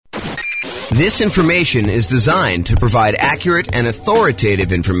This information is designed to provide accurate and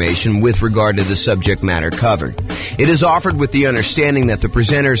authoritative information with regard to the subject matter covered. It is offered with the understanding that the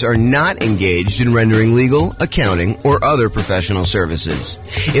presenters are not engaged in rendering legal, accounting, or other professional services.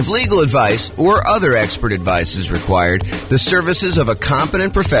 If legal advice or other expert advice is required, the services of a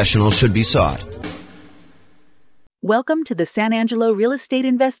competent professional should be sought. Welcome to the San Angelo Real Estate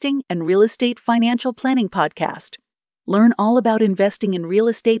Investing and Real Estate Financial Planning Podcast. Learn all about investing in real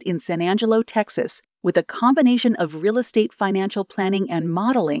estate in San Angelo, Texas, with a combination of real estate financial planning and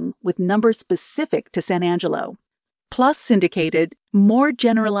modeling with numbers specific to San Angelo. Plus syndicated, more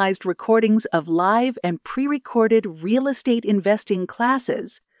generalized recordings of live and pre-recorded real estate investing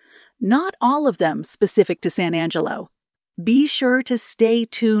classes, not all of them specific to San Angelo. Be sure to stay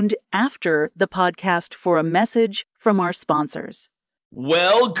tuned after the podcast for a message from our sponsors.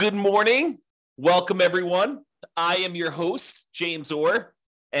 Well, good morning. Welcome, everyone. I am your host, James Orr,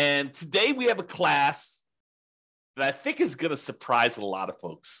 and today we have a class that I think is going to surprise a lot of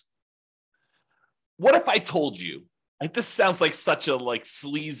folks. What if I told you, this sounds like such a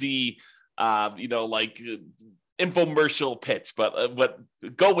sleazy, infomercial pitch, but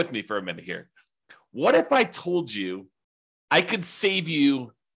go with me for a minute here. What if I told you I could save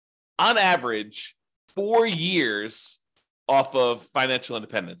you, on average, 4 years off of financial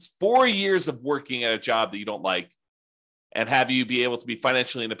independence, 4 years of working at a job that you don't like, and have you be able to be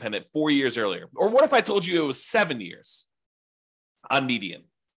financially independent 4 years earlier? Or what if I told you it was 7 years on median?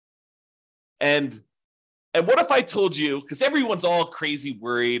 And what if I told you, because everyone's all crazy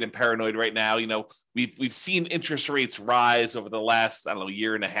worried and paranoid right now, we've seen interest rates rise over the last,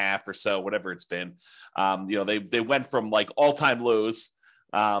 year and a half or so, whatever it's been. They went from all-time lows.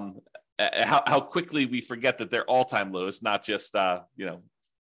 How quickly we forget that they're all-time lows, not just,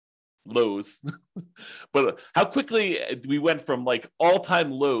 lows, but how quickly we went from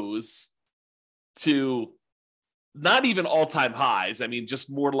all-time lows to not even all-time highs. I mean,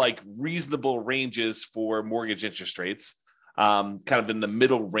 just more reasonable ranges for mortgage interest rates, kind of in the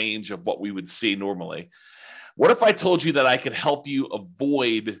middle range of what we would see normally. What if I told you that I could help you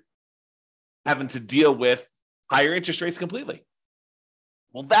avoid having to deal with higher interest rates completely?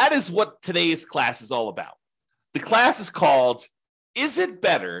 Well, that is what today's class is all about. The class is called, Is It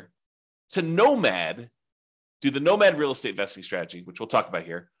Better to Nomad, do the Nomad real estate investing strategy, which we'll talk about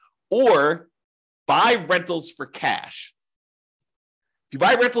here, or buy rentals for cash? If you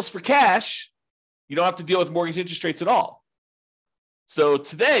buy rentals for cash, you don't have to deal with mortgage interest rates at all. So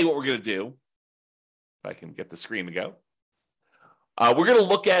today, what we're going to do, if I can get the screen to go, we're going to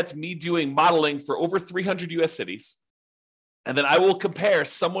look at me doing modeling for over 300 U.S. cities. And then I will compare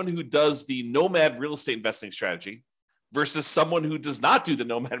someone who does the Nomad real estate investing strategy versus someone who does not do the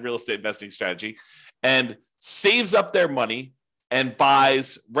Nomad real estate investing strategy and saves up their money and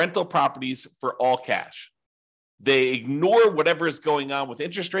buys rental properties for all cash. They ignore whatever is going on with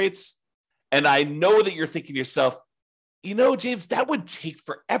interest rates. And I know that you're thinking to yourself, James, that would take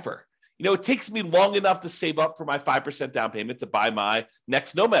forever. It takes me long enough to save up for my 5% down payment to buy my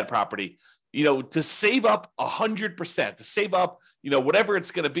next Nomad property. To save up 100%, to save up, whatever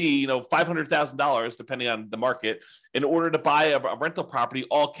it's going to be, $500,000, depending on the market, in order to buy a rental property,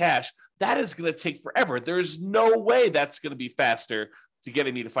 all cash, that is going to take forever. There's no way that's going to be faster to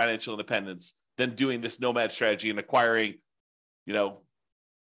getting me to financial independence than doing this Nomad strategy and acquiring,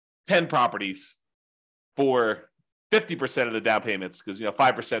 10 properties for 50% of the down payments, because,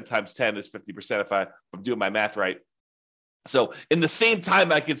 5% times 10 is 50% if I'm doing my math right. So in the same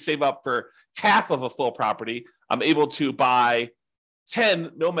time I could save up for half of a full property, I'm able to buy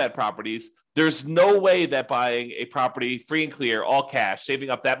 10 Nomad properties. There's no way that buying a property free and clear, all cash, saving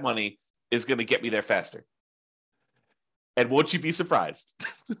up that money is going to get me there faster. And won't you be surprised?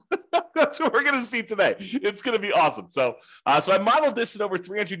 That's what we're going to see today. It's going to be awesome. So I modeled this in over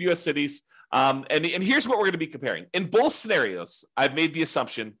 300 U.S. cities. And here's what we're going to be comparing. In both scenarios, I've made the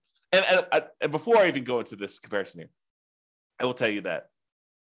assumption, and before I even go into this comparison here, I will tell you that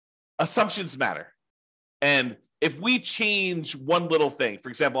assumptions matter. And if we change one little thing, for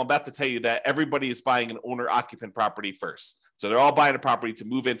example, I'm about to tell you that everybody is buying an owner-occupant property first. So they're all buying a property to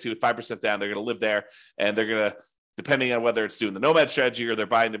move into 5% down. They're going to live there, and they're going to, depending on whether it's doing the Nomad strategy or they're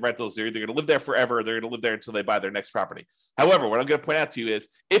buying the rentals, they're either going to live there forever or they're going to live there until they buy their next property. However, what I'm going to point out to you is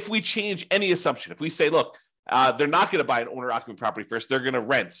if we change any assumption, if we say, look, they're not going to buy an owner-occupant property first. They're going to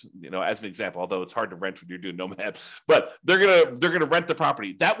rent, as an example, although it's hard to rent when you're doing Nomad, but they're going to rent the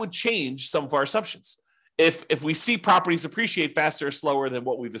property. That would change some of our assumptions. If we see properties appreciate faster or slower than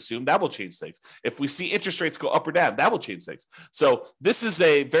what we've assumed, that will change things. If we see interest rates go up or down, that will change things. So this is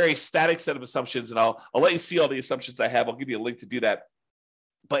a very static set of assumptions, and I'll let you see all the assumptions I have. I'll give you a link to do that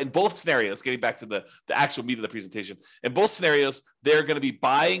But in both scenarios, getting back to the actual meat of the presentation, in both scenarios, they're going to be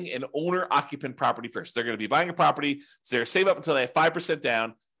buying an owner-occupant property first. They're going to be buying a property. So they're save up until they have 5%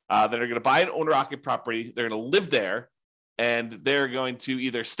 down. Then they're going to buy an owner-occupant property. They're going to live there. And they're going to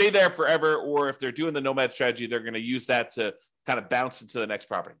either stay there forever, or if they're doing the Nomad strategy, they're going to use that to kind of bounce into the next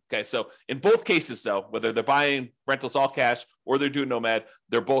property. Okay, so in both cases, though, whether they're buying rentals all cash or they're doing Nomad,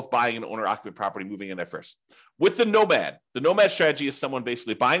 they're both buying an owner-occupant property, moving in there first. With the Nomad strategy is someone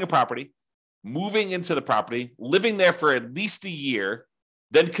basically buying a property, moving into the property, living there for at least a year,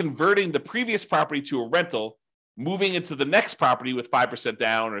 then converting the previous property to a rental, moving into the next property with 5%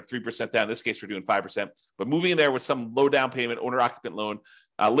 down or 3% down. In this case, we're doing 5%, but moving in there with some low down payment, owner occupant loan,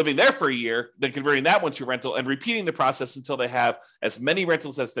 living there for a year, then converting that one to rental and repeating the process until they have as many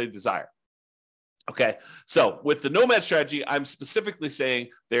rentals as they desire. Okay, so with the Nomad strategy, I'm specifically saying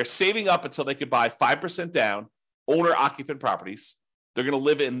they're saving up until they could buy 5% down owner occupant properties. They're going to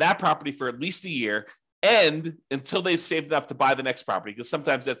live in that property for at least a year, and until they've saved up to buy the next property, because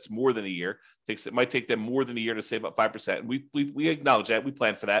sometimes that's more than a year. It might take them more than a year to save up 5%. And we acknowledge that. We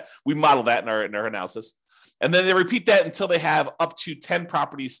plan for that. We model that in our analysis. And then they repeat that until they have up to 10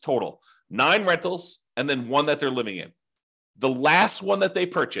 properties total, 9 rentals, and then 1 that they're living in. The last one that they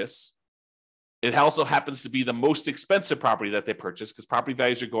purchase, it also happens to be the most expensive property that they purchase because property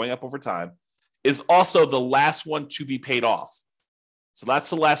values are going up over time, is also the last one to be paid off. So that's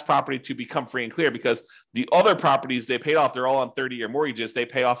the last property to become free and clear, because the other properties they paid off, they're all on 30-year mortgages. They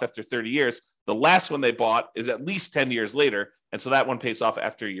pay off after 30 years. The last one they bought is at least 10 years later. And so that one pays off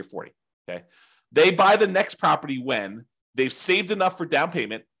after year 40. Okay. They buy the next property when they've saved enough for down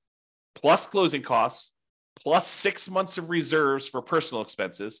payment, plus closing costs, plus 6 months of reserves for personal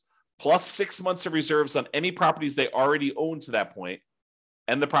expenses, plus 6 months of reserves on any properties they already own to that point,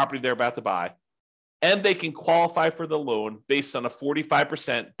 and the property they're about to buy. And they can qualify for the loan based on a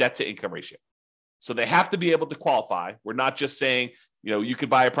 45% debt to income ratio. So they have to be able to qualify. We're not just saying, you could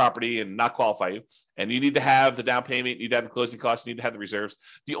buy a property and not qualify you. And you need to have the down payment, you need to have the closing costs, you need to have the reserves.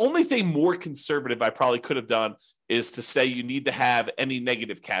 The only thing more conservative I probably could have done is to say you need to have any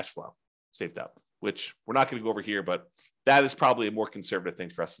negative cash flow saved up, which we're not going to go over here, but that is probably a more conservative thing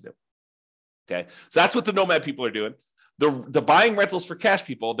for us to do. Okay. So that's what the Nomad people are doing. The buying rentals for cash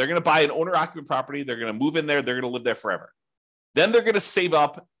people, they're going to buy an owner-occupant property. They're going to move in there. They're going to live there forever. Then they're going to save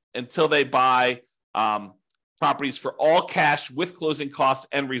up until they buy properties for all cash with closing costs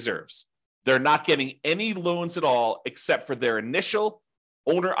and reserves. They're not getting any loans at all except for their initial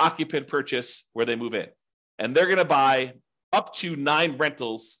owner-occupant purchase where they move in. And they're going to buy up to 9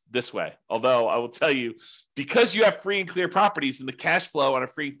 rentals this way. Although I will tell you, because you have free and clear properties, and the cash flow on a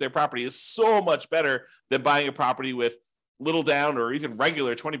free and clear property is so much better than buying a property with little down or even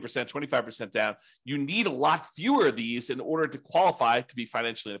regular 20%, 25% down, you need a lot fewer of these in order to qualify to be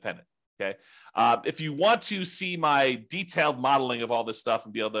financially independent. Okay. If you want to see my detailed modeling of all this stuff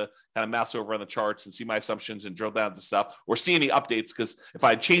and be able to kind of mouse over on the charts and see my assumptions and drill down to stuff or see any updates, because if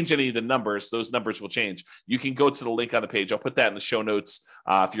I change any of the numbers, those numbers will change. You can go to the link on the page. I'll put that in the show notes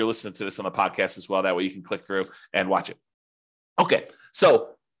if you're listening to this on the podcast as well. That way you can click through and watch it. Okay. So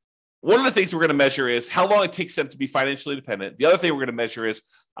one of the things we're going to measure is how long it takes them to be financially independent. The other thing we're going to measure is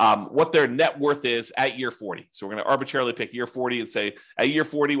what their net worth is at year 40. So we're going to arbitrarily pick year 40 and say at year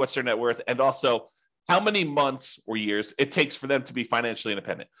 40, what's their net worth? And also how many months or years it takes for them to be financially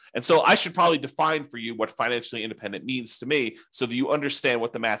independent. And so I should probably define for you what financially independent means to me so that you understand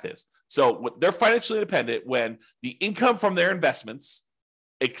what the math is. So they're financially independent when the income from their investments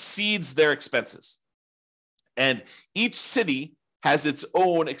exceeds their expenses. And each city has its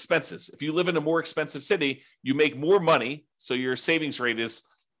own expenses. If you live in a more expensive city, you make more money, so your savings rate is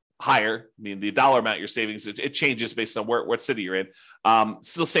higher. I mean, the dollar amount you're saving, it changes based on what city you're in.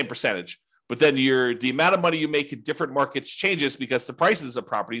 Still the same percentage. But then the amount of money you make in different markets changes because the prices of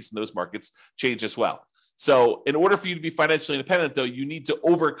properties in those markets change as well. So in order for you to be financially independent, though, you need to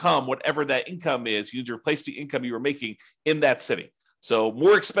overcome whatever that income is. You need to replace the income you were making in that city. So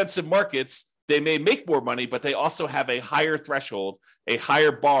more expensive markets, they may make more money, but they also have a higher threshold, a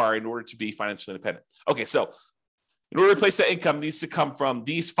higher bar in order to be financially independent. Okay, so in order to replace that income, it needs to come from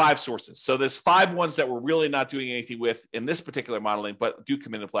these 5 sources. So there's 5 ones that we're really not doing anything with in this particular modeling, but do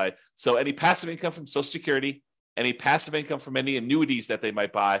come into play. So any passive income from Social Security, any passive income from any annuities that they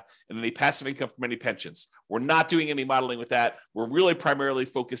might buy, and any passive income from any pensions. We're not doing any modeling with that. We're really primarily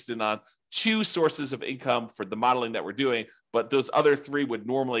focused in on 2 sources of income for the modeling that we're doing, but those other 3 would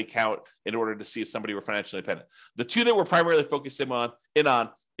normally count in order to see if somebody were financially independent. The 2 that we're primarily focusing on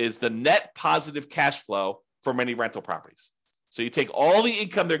is the net positive cash flow from any rental properties. So you take all the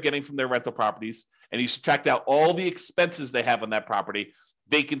income they're getting from their rental properties and you subtract out all the expenses they have on that property,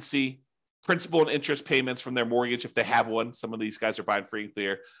 vacancy, principal and interest payments from their mortgage if they have one. Some of these guys are buying free and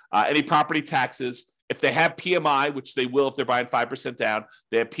clear. Any property taxes. If they have PMI, which they will if they're buying 5% down,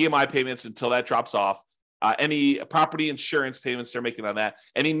 they have PMI payments until that drops off. Any property insurance payments they're making on that,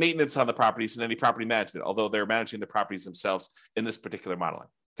 any maintenance on the properties, and any property management, although they're managing the properties themselves in this particular modeling.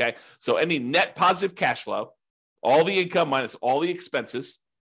 Okay, so any net positive cash flow, all the income minus all the expenses.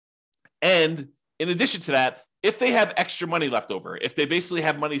 And in addition to that, if they have extra money left over, if they basically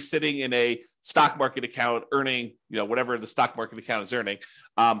have money sitting in a stock market account earning, whatever the stock market account is earning,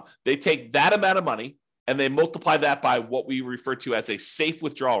 they take that amount of money and they multiply that by what we refer to as a safe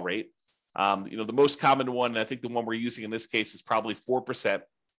withdrawal rate. The most common one, and I think the one we're using in this case, is probably 4%.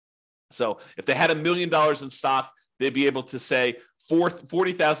 So if they had $1 million in stock, they'd be able to say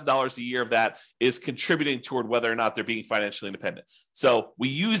 $40,000 a year of that is contributing toward whether or not they're being financially independent. So we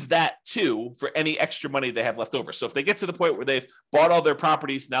use that too for any extra money they have left over. So if they get to the point where they've bought all their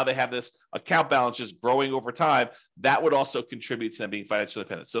properties, now they have this account balance just growing over time, that would also contribute to them being financially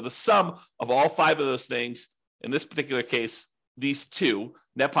independent. So the sum of all 5 of those things, in this particular case, these 2,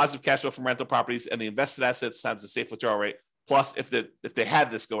 net positive cash flow from rental properties and the invested assets times the safe withdrawal rate, plus if they had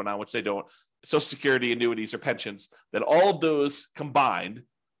this going on, which they don't, Social Security, annuities, or pensions, then all of those combined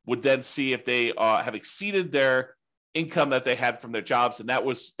would then see if they have exceeded their income that they had from their jobs. And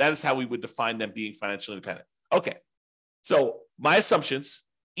that is how we would define them being financially independent. Okay. So my assumptions,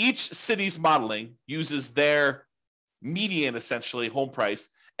 each city's modeling uses their median, essentially, home price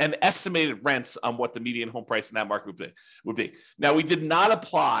and estimated rents on what the median home price in that market would be. Now, we did not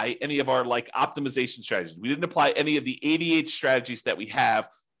apply any of our optimization strategies. We didn't apply any of the 88 strategies that we have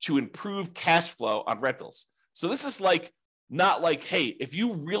to improve cash flow on rentals. So this is not like, hey, if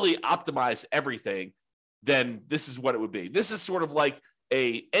you really optimize everything, then this is what it would be. This is sort of like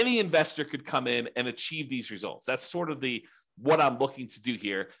any investor could come in and achieve these results. That's sort of what I'm looking to do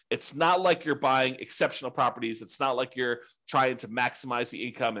here. It's not like you're buying exceptional properties. It's not like you're trying to maximize the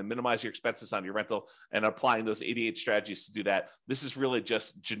income and minimize your expenses on your rental and applying those 88 strategies to do that. This is really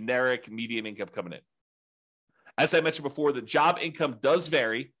just generic median income coming in. As I mentioned before, the job income does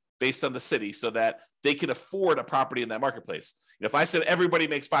vary based on the city so that they can afford a property in that marketplace. If I said everybody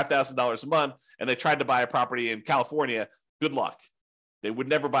makes $5,000 a month and they tried to buy a property in California, good luck. They would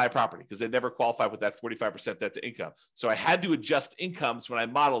never buy a property because they never qualify with that 45% debt to income. So I had to adjust incomes when I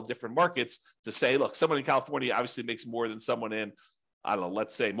modeled different markets to say, look, someone in California obviously makes more than someone in,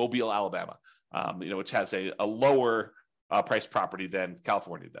 let's say Mobile, Alabama, which has a lower price property than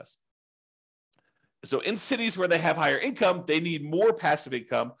California does. So in cities where they have higher income, they need more passive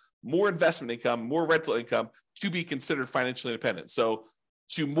income, more investment income, more rental income to be considered financially independent. So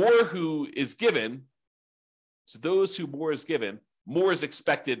to those who more is given, more is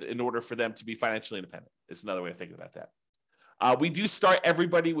expected in order for them to be financially independent. It's another way of thinking about that. We do start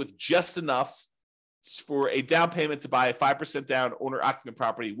everybody with just enough for a down payment to buy a 5% down owner-occupant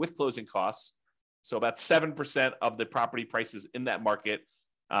property with closing costs. So about 7% of the property prices in that market.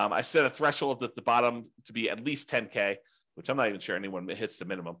 I set a threshold at the bottom to be at least 10K, which I'm not even sure anyone hits the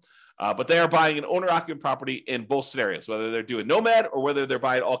minimum. But they are buying an owner-occupant property in both scenarios, whether they're doing Nomad or whether they're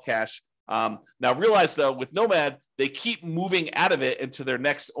buying all cash. Now realize though, with Nomad, they keep moving out of it into their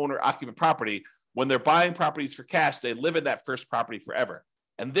next owner-occupant property. When they're buying properties for cash, they live in that first property forever.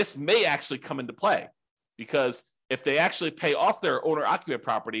 And this may actually come into play because if they actually pay off their owner-occupant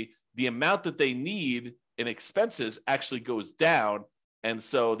property, the amount that they need in expenses actually goes down. And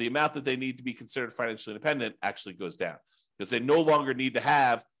so the amount that they need to be considered financially independent actually goes down because they no longer need to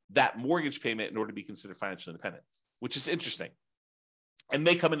have that mortgage payment in order to be considered financially independent, which is interesting. And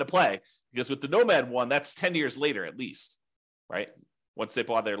may come into play because with the Nomad one, that's 10 years later at least, right? Once they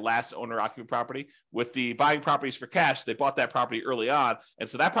bought their last owner-occupant property. With the buying properties for cash, they bought that property early on. And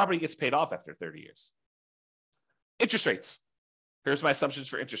so that property gets paid off after 30 years. Interest rates. Here's my assumptions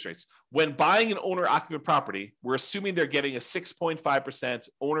for interest rates. When buying an owner-occupant property, we're assuming they're getting a 6.5%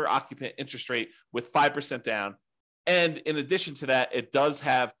 owner-occupant interest rate with 5% down. And in addition to that, it does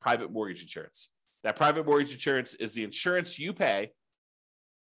have private mortgage insurance. That private mortgage insurance is the insurance you pay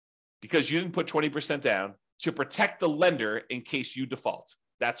because you didn't put 20% down to protect the lender in case you default.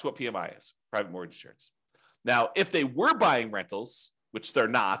 That's what PMI is, private mortgage insurance. Now, if they were buying rentals, which they're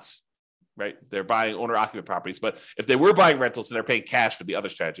not, right? They're buying owner-occupant properties, but if they were buying rentals and they're paying cash for the other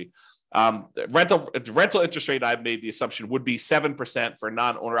strategy, the rental interest rate I've made the assumption would be 7% for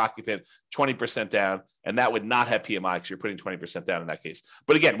non-owner-occupant, 20% down, and that would not have PMI because you're putting 20% down in that case.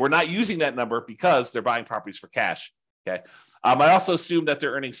 But again, we're not using that number because they're buying properties for cash Okay. I also assume that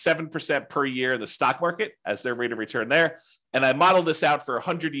they're earning 7% per year in the stock market as their rate of return there. And I modeled this out for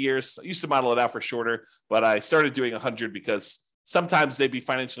 100 years. I used to model it out for shorter, but I started doing 100 because sometimes they'd be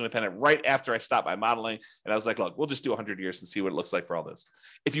financially independent right after I stopped my modeling. And I was like, look, we'll just do 100 years and see what it looks like for all those.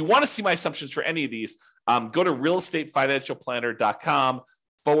 If you want to see my assumptions for any of these, go to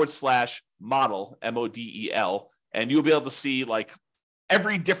realestatefinancialplanner.com/model, MODEL, and you'll be able to see like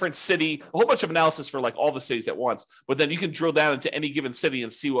every different city, a whole bunch of analysis for like all the cities at once, but then you can drill down into any given city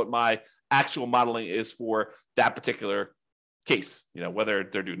and see what my actual modeling is for that particular case, whether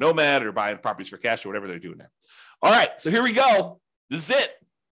they're doing Nomad or buying properties for cash or whatever they're doing there. All right, so here we go. This is it.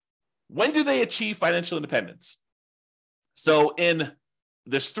 When do they achieve financial independence? So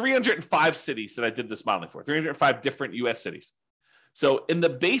there's 305 cities that I did this modeling for, 305 different US cities. So in the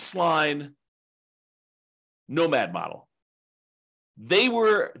baseline Nomad model, they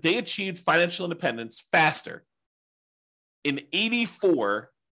achieved financial independence faster in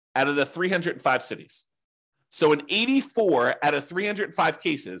 84 out of the 305 cities. So in 84 out of 305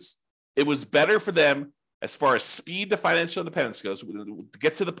 cases, it was better for them as far as speed to financial independence goes, to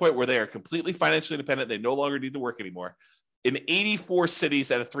get to the point where they are completely financially independent. They no longer need to work anymore. In 84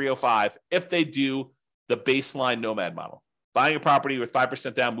 cities out of 305, if they do the baseline Nomad model, buying a property with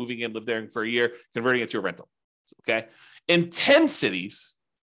 5% down, moving in, live there for a year, converting it to a rental. Okay. In 10 cities,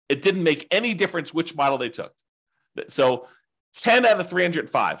 it didn't make any difference which model they took. So 10 out of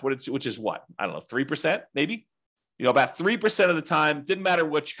 305, which is what? I don't know, 3% maybe? About 3% of the time, didn't matter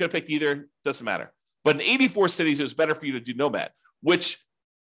what you could have picked either, doesn't matter. But in 84 cities, it was better for you to do Nomad, which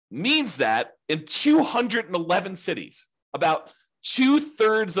means that in 211 cities, about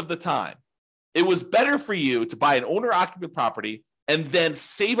 2/3 of the time, it was better for you to buy an owner-occupant property and then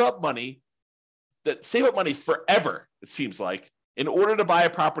save up money forever, it seems like, in order to buy a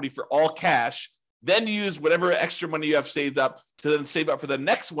property for all cash, then use whatever extra money you have saved up to then save up for the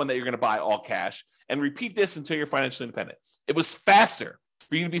next one that you're going to buy all cash, and repeat this until you're financially independent. It was faster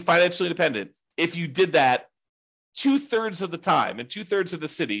for you to be financially independent if you did that 2/3 of the time in 2/3 of the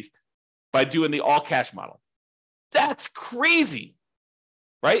cities by doing the all cash model. That's crazy,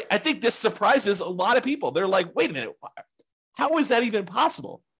 right? I think this surprises a lot of people. They're like, wait a minute, how is that even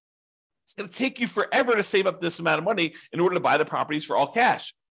possible? It's going to take you forever to save up this amount of money in order to buy the properties for all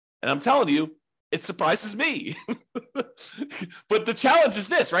cash. And I'm telling you, it surprises me. But the challenge is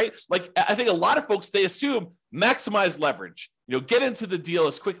this, right? Like, I think a lot of folks, they assume maximize leverage, get into the deal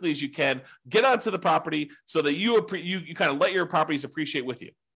as quickly as you can, get onto the property so that you kind of let your properties appreciate with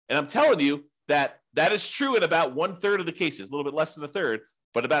you. And I'm telling you that is true in about 1/3 of the cases, a little bit less than a third,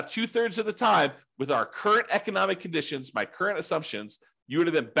 but about 2/3 of the time with our current economic conditions, my current assumptions, you would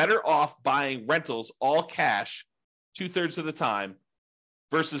have been better off buying rentals all cash 2/3 of the time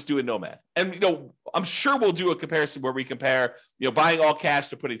versus doing Nomad. And, I'm sure we'll do a comparison where we compare, buying all cash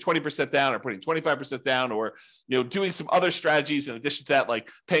to putting 20% down or putting 25% down, or, doing some other strategies in addition to that,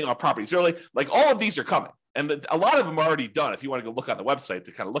 like paying off properties early. Like, all of these are coming. And a lot of them are already done if you want to go look on the website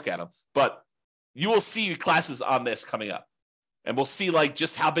to kind of look at them. But you will see classes on this coming up. And we'll see like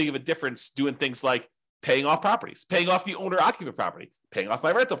just how big of a difference doing things like paying off properties, paying off the owner-occupant property, paying off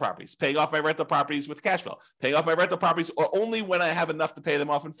my rental properties, paying off my rental properties with cash flow, paying off my rental properties or only when I have enough to pay them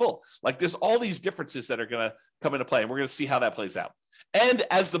off in full. Like, there's all these differences that are going to come into play, and we're going to see how that plays out. And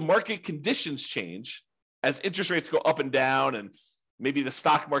as the market conditions change, as interest rates go up and down, and maybe the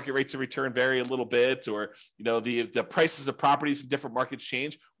stock market rates of return vary a little bit, or the prices of properties in different markets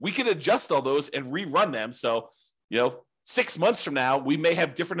change, we can adjust all those and rerun them. So 6 months from now, we may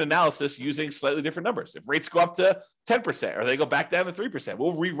have different analysis using slightly different numbers. If rates go up to 10% or they go back down to 3%,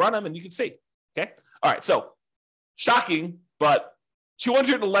 we'll rerun them and you can see. Okay. All right. So shocking, but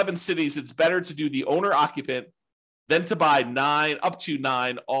 211 cities, it's better to do the owner occupant than to buy up to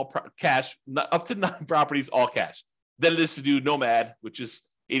nine properties, all cash, than it is to do Nomad, which is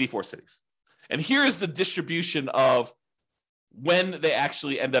 84 cities. And here is the distribution of when they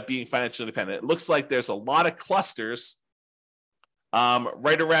actually end up being financially independent. It looks like there's a lot of clusters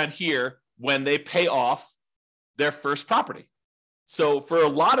right around here when they pay off their first property. So for a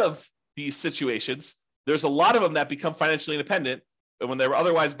lot of these situations, there's a lot of them that become financially independent when they were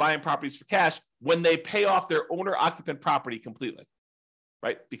otherwise buying properties for cash when they pay off their owner-occupant property completely,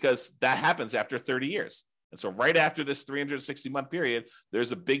 right? Because that happens after 30 years. And so right after this 360-month period,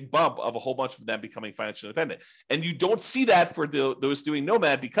 there's a big bump of a whole bunch of them becoming financially independent. And you don't see that for those doing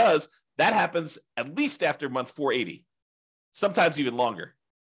Nomad because that happens at least after month 480, sometimes even longer.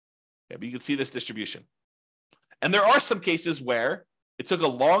 Yeah, but you can see this distribution. And there are some cases where it took a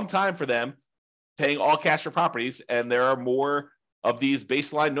long time for them paying all cash for properties, and there are more of these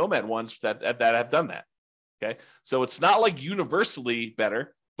baseline Nomad ones that have done that. Okay. So it's not like universally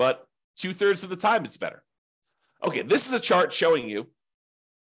better, but 2/3 of the time it's better. Okay. This is a chart showing you.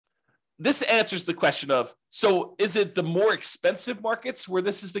 This answers the question of, so is it the more expensive markets where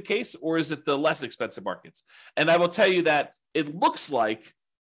this is the case, or is it the less expensive markets? And I will tell you that it looks like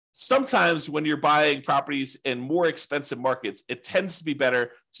sometimes when you're buying properties in more expensive markets, it tends to be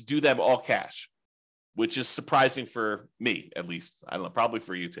better to do them all cash, which is surprising for me, at least. I don't know, probably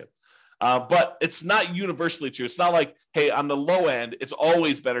for you too. But it's not universally true. It's not like, hey, on the low end, it's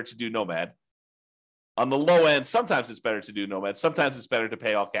always better to do Nomad. On the low end, sometimes it's better to do Nomad. Sometimes it's better to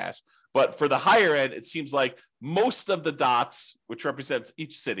pay all cash. But for the higher end, it seems like most of the dots, which represents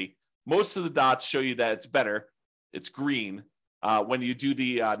each city, most of the dots show you that it's better. It's green when you do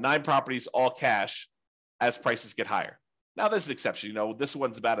the 9 properties all cash as prices get higher. Now, this is an exception. This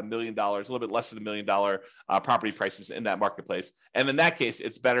one's about $1 million, a little bit less than $1 million property prices in that marketplace. And in that case,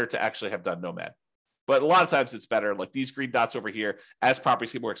 it's better to actually have done Nomad. But a lot of times it's better, like these green dots over here, as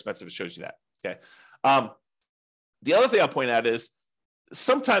properties get more expensive, it shows you that. Okay. The other thing I'll point out is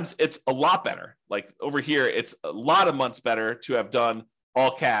sometimes it's a lot better. Like over here, it's a lot of months better to have done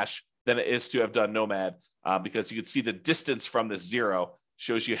all cash than it is to have done Nomad because you can see the distance from this 0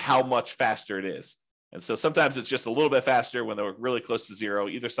 shows you how much faster it is. And so sometimes it's just a little bit faster when they're really close to 0,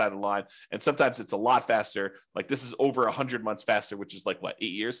 either side of the line. And sometimes it's a lot faster. Like this is over 100 months faster, which is like what,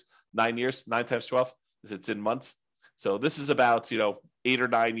 8 years, 9 years, 9 times 12, it's in months. So this is about, 8 or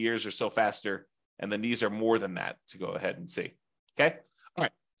 9 years or so faster. And then these are more than that to go ahead and see. Okay. All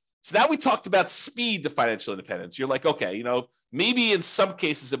right. So now we talked about speed to financial independence. You're like, okay, maybe in some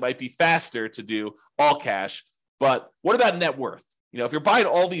cases it might be faster to do all cash, but what about net worth? If you're buying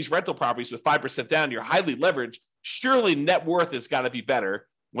all these rental properties with 5% down, you're highly leveraged. Surely net worth has got to be better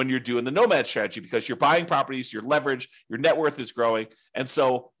when you're doing the Nomad strategy because you're buying properties, your leverage, your net worth is growing. And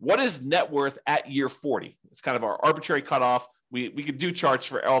so what is net worth at year 40? It's kind of our arbitrary cutoff. We could do charts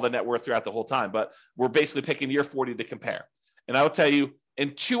for all the net worth throughout the whole time, but we're basically picking year 40 to compare. And I will tell you,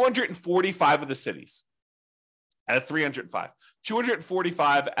 in 245 of the cities, out of 305,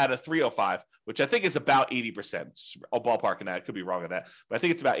 245 out of 305, which I think is about 80%. I'll ballpark in that. I could be wrong on that, but I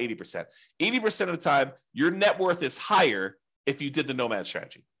think it's about 80%. 80% of the time, your net worth is higher if you did the Nomad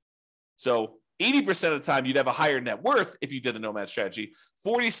strategy. So 80% of the time, you'd have a higher net worth if you did the Nomad strategy.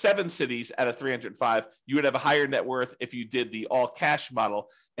 47 cities out of 305, you would have a higher net worth if you did the all cash model.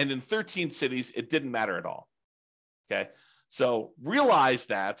 And in 13 cities, it didn't matter at all. Okay. So realize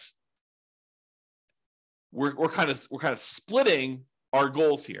that we're kind of splitting our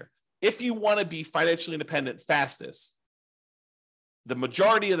goals here. If you want to be financially independent fastest, the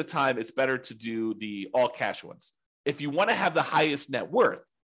majority of the time, it's better to do the all cash ones. If you want to have the highest net worth,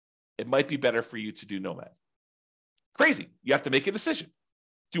 it might be better for you to do Nomad. Crazy. You have to make a decision.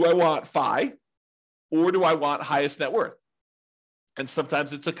 Do I want FI or do I want highest net worth? And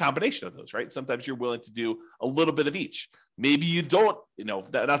sometimes it's a combination of those, right? Sometimes you're willing to do a little bit of each. Maybe you don't,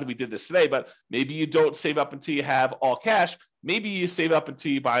 not that we did this today, but maybe you don't save up until you have all cash. Maybe you save up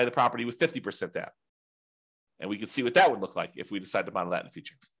until you buy the property with 50% down. And we can see what that would look like if we decide to model that in the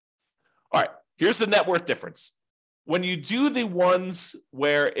future. All right, here's the net worth difference. When you do the ones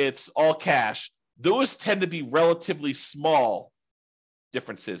where it's all cash, those tend to be relatively small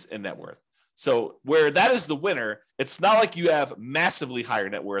differences in net worth. So where that is the winner, it's not like you have massively higher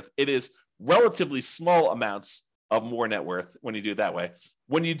net worth. It is relatively small amounts of more net worth when you do it that way.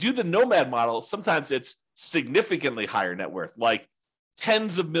 When you do the Nomad model, sometimes it's significantly higher net worth, like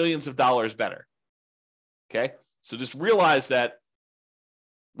tens of millions of dollars better. Okay. So just realize that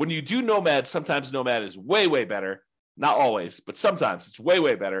when you do Nomad, sometimes Nomad is way, way better. Not always, but sometimes it's way,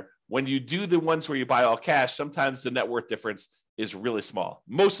 way better. When you do the ones where you buy all cash, sometimes the net worth difference is really small.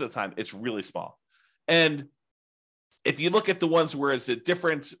 Most of the time, it's really small. And if you look at the ones where it's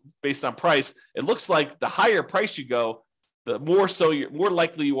different based on price, it looks like the higher price you go, the more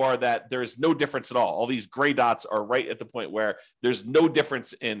likely you are that there is no difference at all. All these gray dots are right at the point where there's no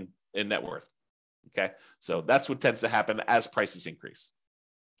difference in net worth. Okay, so that's what tends to happen as prices increase.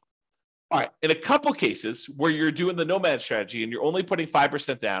 All right, in a couple cases where you're doing the Nomad strategy and you're only putting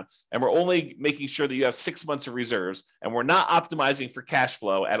 5% down and we're only making sure that you have 6 months of reserves and we're not optimizing for cash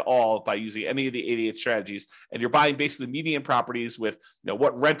flow at all by using any of the 88 strategies, and you're buying basically median properties with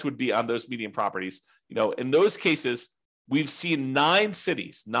what rent would be on those median properties, in those cases, we've seen 9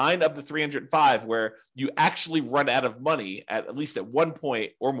 cities, 9 of the 305, where you actually run out of money at least at one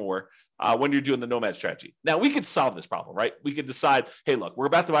point or more when you're doing the Nomad strategy. Now, we could solve this problem, right? We could decide, hey, look, we're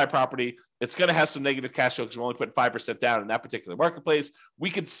about to buy a property. It's going to have some negative cash flow because we're only putting 5% down in that particular marketplace.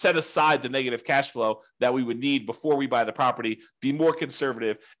 We could set aside the negative cash flow that we would need before we buy the property, be more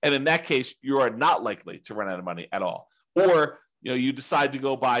conservative. And in that case, you are not likely to run out of money at all. Or you decide to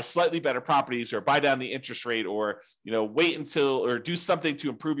go buy slightly better properties or buy down the interest rate or, wait until or do something to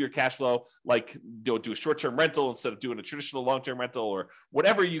improve your cash flow, like do a short-term rental instead of doing a traditional long-term rental or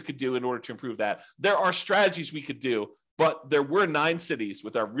whatever you could do in order to improve that. There are strategies we could do, but there were 9 cities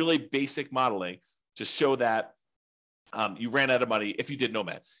with our really basic modeling to show that you ran out of money if you did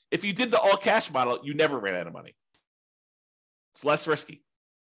Nomad. If you did the all cash model, you never ran out of money. It's less risky.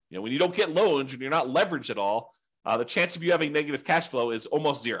 When you don't get loans, when you're not leveraged at all, the chance of you having negative cash flow is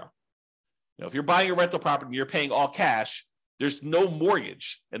almost zero. If you're buying a rental property and you're paying all cash, there's no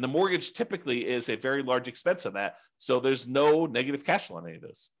mortgage. And the mortgage typically is a very large expense on that. So there's no negative cash flow on any of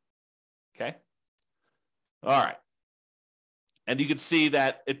those. Okay. All right. And you can see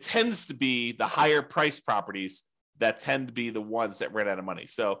that it tends to be the higher price properties that tend to be the ones that ran out of money.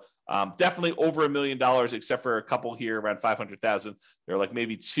 So definitely over $1 million, except for a couple here around 500,000. There are like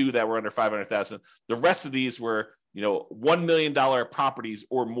maybe 2 that were under 500,000. The rest of these were, $1 million properties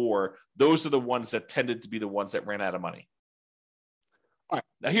or more. Those are the ones that tended to be the ones that ran out of money. All right,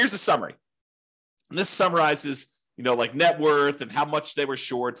 now here's the summary. And this summarizes, like net worth and how much they were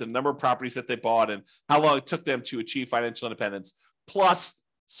short and the number of properties that they bought and how long it took them to achieve financial independence, plus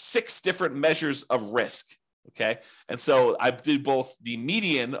 6 different measures of risk. Okay. And so I did both the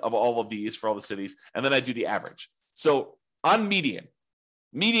median of all of these for all the cities, and then I do the average. So on median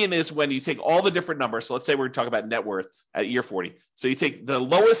is when you take all the different numbers. So let's say we're talking about net worth at year 40. So you take the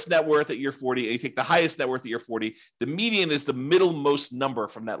lowest net worth at year 40 and you take the highest net worth at year 40. The median is the middlemost number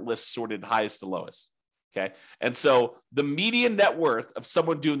from that list sorted highest to lowest. Okay. And so the median net worth of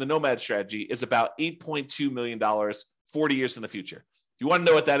someone doing the Nomad strategy is about $8.2 million 40 years in the future. You want to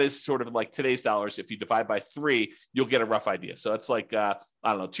know what that is, sort of like today's dollars. If you divide by 3, you'll get a rough idea. So it's like,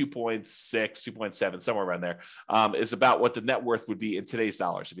 2.6, 2.7, somewhere around there, is about what the net worth would be in today's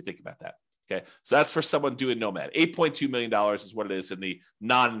dollars, if you think about that. Okay. So that's for someone doing Nomad. $8.2 million is what it is in the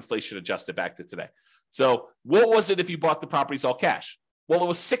non-inflation adjusted back to today. So what was it if you bought the properties all cash? Well, it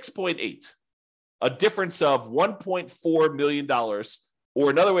was 6.8, a difference of $1.4 million. Or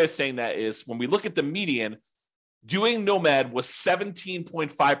another way of saying that is when we look at the median, doing Nomad was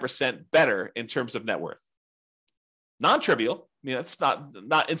 17.5% better in terms of net worth. Non-trivial. I mean, that's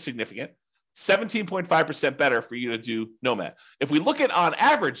not insignificant. 17.5% better for you to do Nomad. If we look at on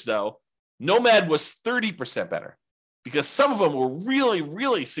average, though, Nomad was 30% better because some of them were really,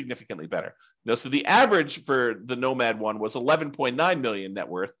 really significantly better. So the average for the Nomad one was 11.9 million net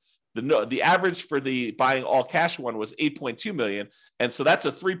worth. The average for the buying all cash one was 8.2 million. And so that's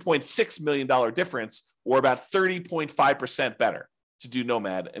a $3.6 million difference, or about 30.5% better to do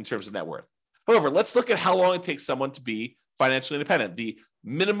Nomad in terms of net worth. However, let's look at how long it takes someone to be financially independent, the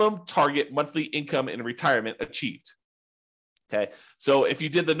minimum target monthly income in retirement achieved. Okay. So if you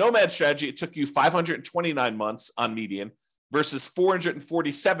did the Nomad strategy, it took you 529 months on median versus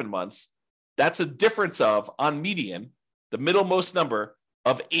 447 months. That's a difference of, on median, the middlemost number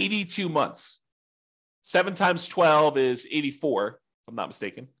of 82 months. 7 times 12 is 84, if I'm not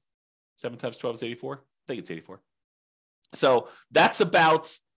mistaken. 7 times 12 is 84. I think it's 84. So that's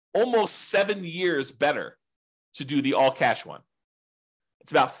about almost 7 years better to do the all cash one.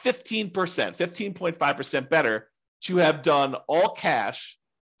 It's about 15%, 15.5% better to have done all cash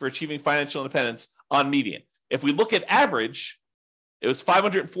for achieving financial independence on median. If we look at average, it was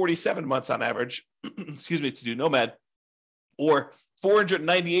 547 months on average, to do Nomad, or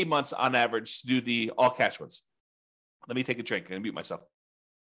 498 months on average to do the all cash ones. Let me take a drink and mute myself.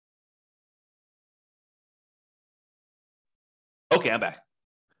 Okay, I'm back.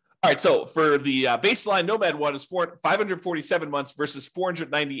 All right, so for the baseline Nomad one is 547 months versus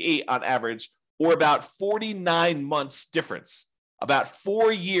 498 on average, or about 49 months difference. About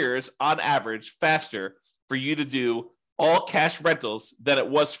 4 years on average faster for you to do all cash rentals than it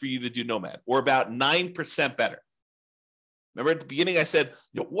was for you to do Nomad, or about 9% better. Remember at the beginning, I said,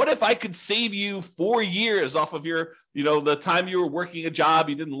 what if I could save you 4 years off of your, the time you were working a job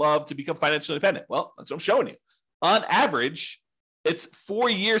you didn't love to become financially independent? Well, that's what I'm showing you. On average, it's 4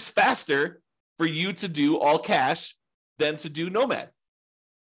 years faster for you to do all cash than to do Nomad.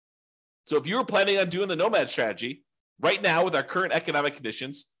 So if you were planning on doing the Nomad strategy right now with our current economic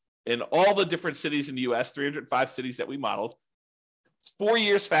conditions in all the different cities in the U.S., 305 cities that we modeled, it's 4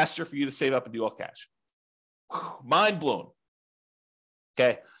 years faster for you to save up and do all cash. Mind blown.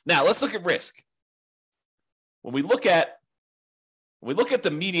 Okay. Now let's look at risk. When we look at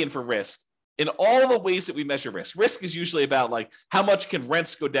the median for risk, in all the ways that we measure risk, risk is usually about like how much can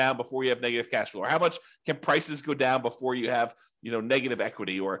rents go down before you have negative cash flow, or how much can prices go down before you have negative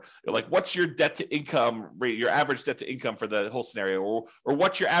equity, or like what's your debt to income rate, your average debt to income for the whole scenario, or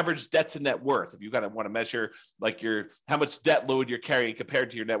what's your average debt to net worth if you kind of want to measure like how much debt load you're carrying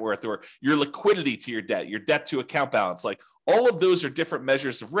compared to your net worth, or your liquidity to your debt to account balance. Like all of those are different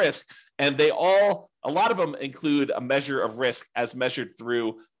measures of risk, and a lot of them include a measure of risk as measured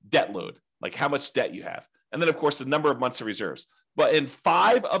through debt load, like how much debt you have. And then, of course, the number of months of reserves. But in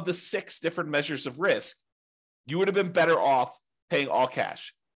 5 of the 6 different measures of risk, you would have been better off paying all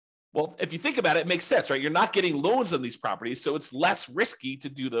cash. Well, if you think about it, it makes sense, right? You're not getting loans on these properties, so it's less risky to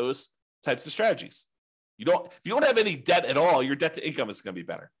do those types of strategies. If you don't have any debt at all, your debt to income is going to be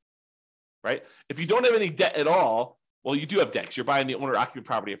better, right? If you don't have any debt at all, well, you do have debt because you're buying the owner-occupant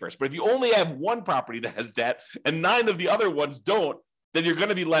property at first. But if you only have one property that has debt and 9 of the other ones don't, then you're going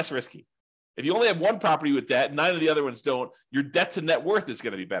to be less risky. If you only have one property with debt, 9 of the other ones don't, your debt to net worth is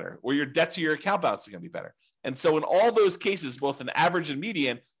going to be better, or your debt to your account balance is going to be better. And so in all those cases, both an average and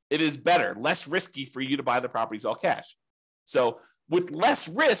median, it is better, less risky for you to buy the properties all cash. So with less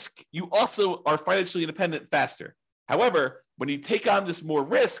risk, you also are financially independent faster. However, when you take on this more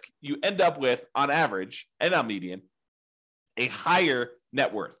risk, you end up with, on average and on median, a higher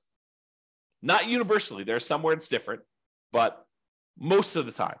net worth. Not universally. There's somewhere it's different, but most of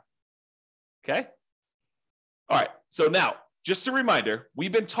the time. Okay? All right. So now, just a reminder,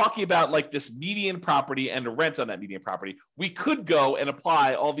 we've been talking about like this median property and the rent on that median property. We could go and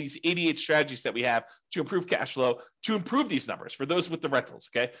apply all these 88 strategies that we have to improve cash flow, to improve these numbers for those with the rentals.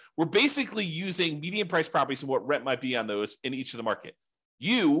 Okay? We're basically using median price properties and what rent might be on those in each of the market.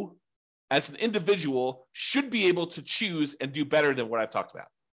 You, as an individual, should be able to choose and do better than what I've talked about.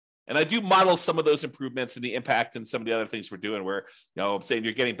 And I do model some of those improvements and the impact and some of the other things we're doing where, I'm saying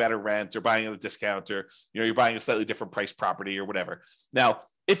you're getting better rent or buying at a discount, or, you're buying a slightly different price property or whatever. Now,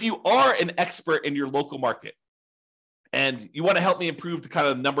 if you are an expert in your local market and you want to help me improve the kind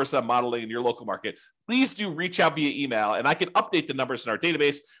of numbers I'm modeling in your local market, please do reach out via email and I can update the numbers in our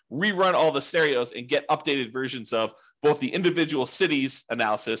database, rerun all the scenarios, and get updated versions of both the individual cities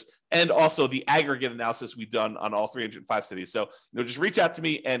analysis and also the aggregate analysis we've done on all 305 cities. So, just reach out to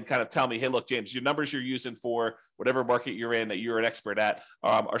me and kind of tell me, hey, look, James, your numbers you're using for whatever market you're in that you're an expert at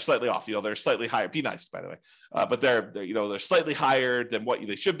are slightly off. They're slightly higher. Be nice, by the way, but they're slightly higher than what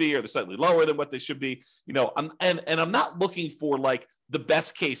they should be, or they're slightly lower than what they should be. I'm not looking for like the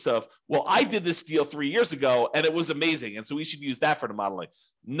best case of, well, I did this deal 3 years ago and it was amazing, and so we should use that for the modeling.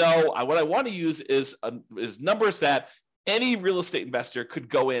 No, what I want to use is numbers that any real estate investor could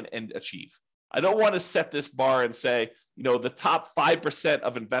go in and achieve. I don't want to set this bar and say, the top 5%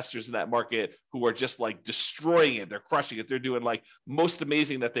 of investors in that market who are just like destroying it, they're crushing it, they're doing like most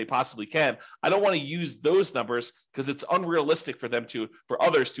amazing that they possibly can. I don't want to use those numbers because it's unrealistic for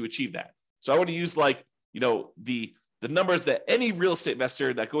others to achieve that. So I want to use the numbers that any real estate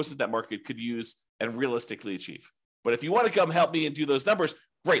investor that goes into that market could use and realistically achieve. But if you want to come help me and do those numbers,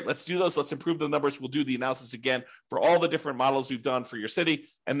 great, let's do those. Let's improve the numbers. We'll do the analysis again for all the different models we've done for your city.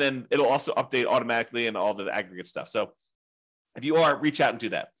 And then it'll also update automatically and all the aggregate stuff. So if you are, reach out and do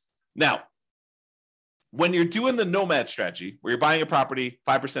that. Now, when you're doing the Nomad strategy, where you're buying a property,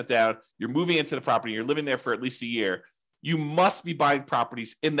 5% down, you're moving into the property, you're living there for at least a year, you must be buying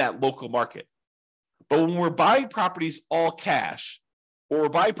properties in that local market. But when we're buying properties all cash, or we're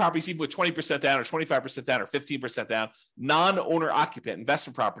buying properties even with 20% down or 25% down or 15% down, non-owner occupant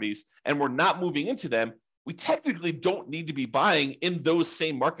investment properties, and we're not moving into them, we technically don't need to be buying in those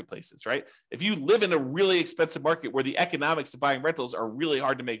same marketplaces, right? If you live in a really expensive market where the economics of buying rentals are really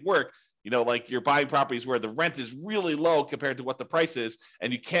hard to make work, like you're buying properties where the rent is really low compared to what the price is,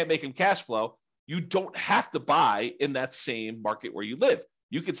 and you can't make them cash flow, you don't have to buy in that same market where you live.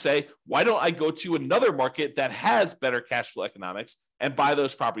 You could say, why don't I go to another market that has better cash flow economics and buy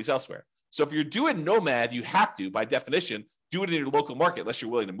those properties elsewhere? So if you're doing Nomad, you have to, by definition, do it in your local market, unless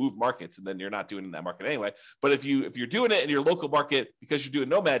you're willing to move markets, and then you're not doing it in that market anyway. But if you're doing it in your local market because you're doing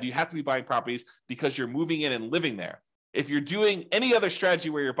Nomad, you have to be buying properties because you're moving in and living there. If you're doing any other strategy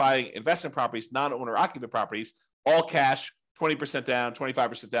where you're buying investment properties, non-owner occupant properties, all cash, 20% down,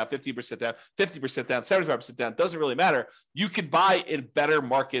 25% down, 15% down, 50% down, 75% down, doesn't really matter. You could buy in better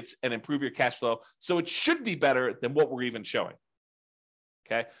markets and improve your cash flow. So it should be better than what we're even showing.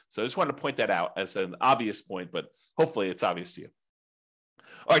 Okay. So I just wanted to point that out as an obvious point, but hopefully it's obvious to you.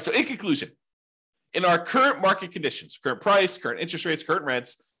 All right. So in conclusion, in our current market conditions, current price, current interest rates, current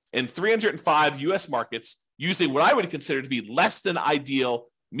rents, in 305 U.S. markets using what I would consider to be less than ideal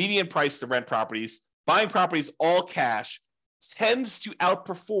median price to rent properties. Buying properties all cash tends to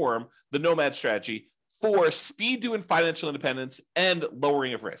outperform the Nomad strategy for speed to financial independence and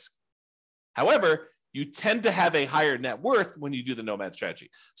lowering of risk. However, you tend to have a higher net worth when you do the Nomad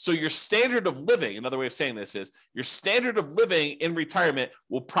strategy. So your standard of living, another way of saying this is your standard of living in retirement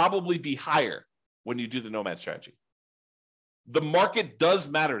will probably be higher when you do the Nomad strategy. The market does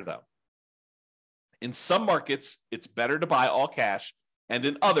matter though. In some markets, it's better to buy all cash, and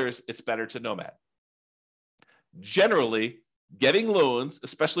in others, it's better to Nomad. Generally, getting loans,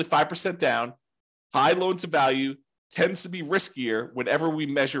 especially 5% down, high loan to value, tends to be riskier whenever we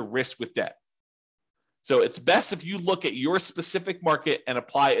measure risk with debt. So it's best if you look at your specific market and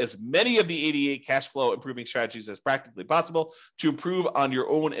apply as many of the 88 cash flow improving strategies as practically possible to improve on your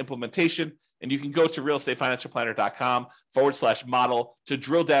own implementation. And you can go to realestateFinancialPlanner.com/model to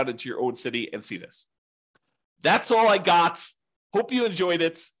drill down into your own city and see this. That's all I got. Hope you enjoyed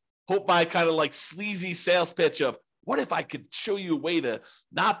it. Hope my kind of like sleazy sales pitch of what if I could show you a way to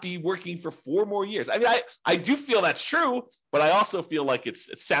not be working for 4 more years? I mean, I do feel that's true, but I also feel like it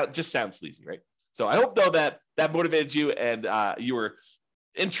just sounds sleazy, right? So I hope, though, that motivated you and you were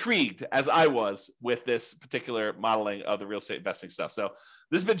intrigued, as I was, with this particular modeling of the real estate investing stuff. So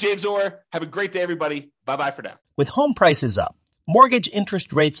this has been James Orr. Have a great day, everybody. Bye-bye for now. With home prices up, mortgage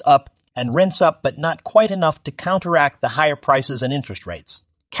interest rates up, and rents up, but not quite enough to counteract the higher prices and interest rates,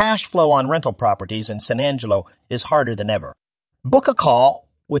 cash flow on rental properties in San Angelo is harder than ever. Book a call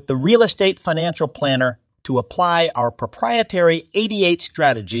with the Real Estate Financial Planner to apply our proprietary 88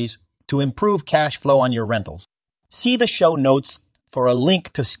 strategies to improve cash flow on your rentals. See the show notes for a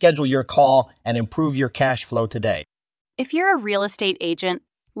link to schedule your call and improve your cash flow today. If you're a real estate agent,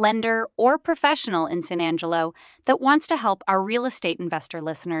 lender, or professional in San Angelo that wants to help our real estate investor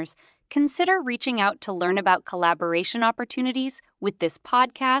listeners, consider reaching out to learn about collaboration opportunities with this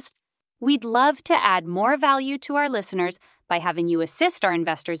podcast. We'd love to add more value to our listeners by having you assist our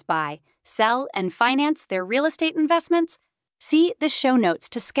investors buy, sell, and finance their real estate investments. See the show notes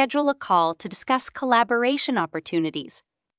to schedule a call to discuss collaboration opportunities.